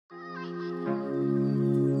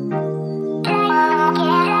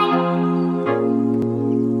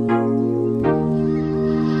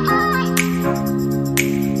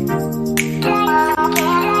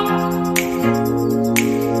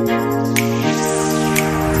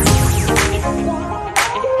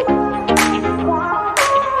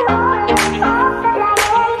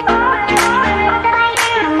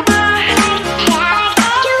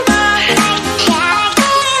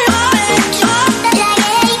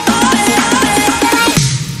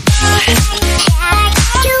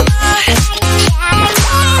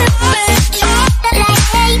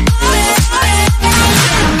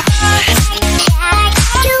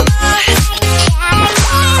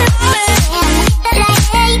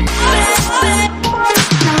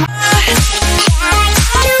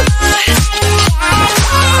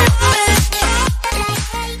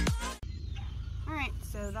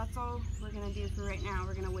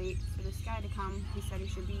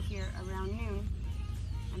here around noon,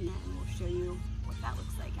 and then we'll show you what that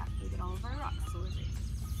looks like after we get all of our rocks sorted.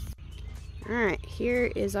 Alright,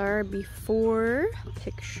 here is our before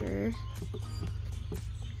picture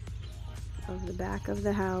of the back of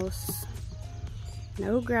the house.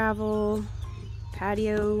 No gravel.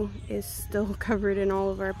 Patio is still covered in all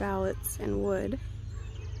of our pallets and wood.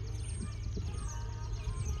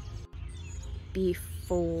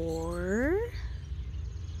 Before.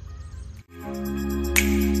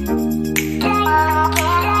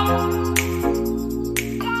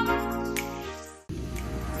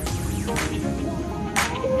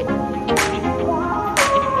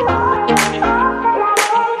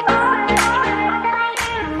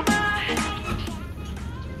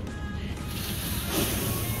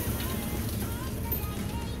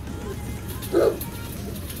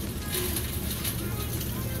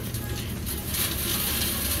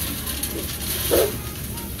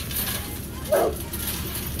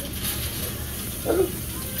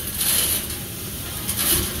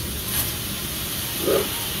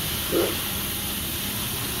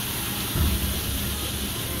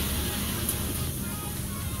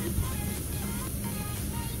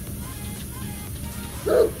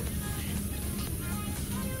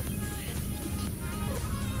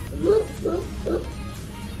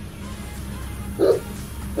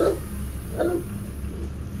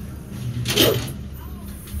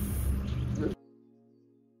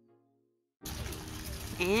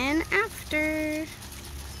 And after,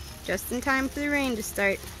 just in time for the rain to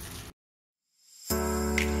start.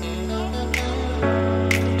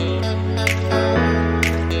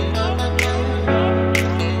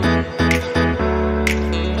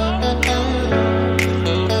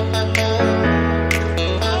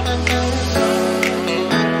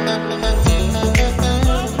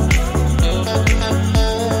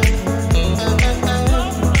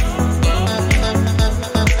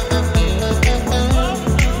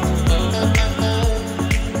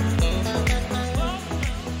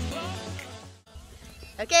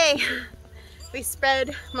 Okay, we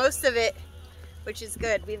spread most of it, which is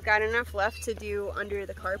good. We've got enough left to do under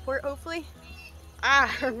the carport, hopefully.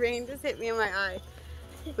 Ah, rain just hit me in my eye.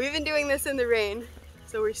 We've been doing this in the rain,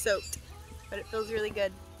 so we're soaked, but it feels really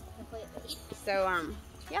good. So,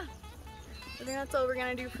 yeah, I think that's all we're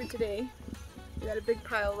gonna do for today. We got a big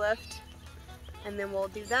pile left, and then we'll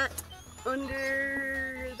do that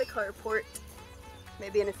under the carport,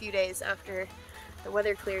 maybe in a few days after the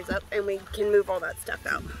weather clears up and we can move all that stuff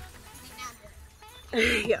out.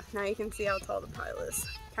 Yeah, now you can see how tall the pile is,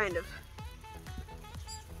 kind of.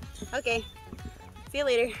 Okay, see you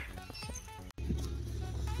later.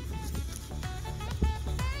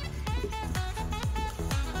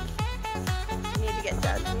 I need to get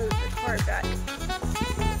Dad to move the car back.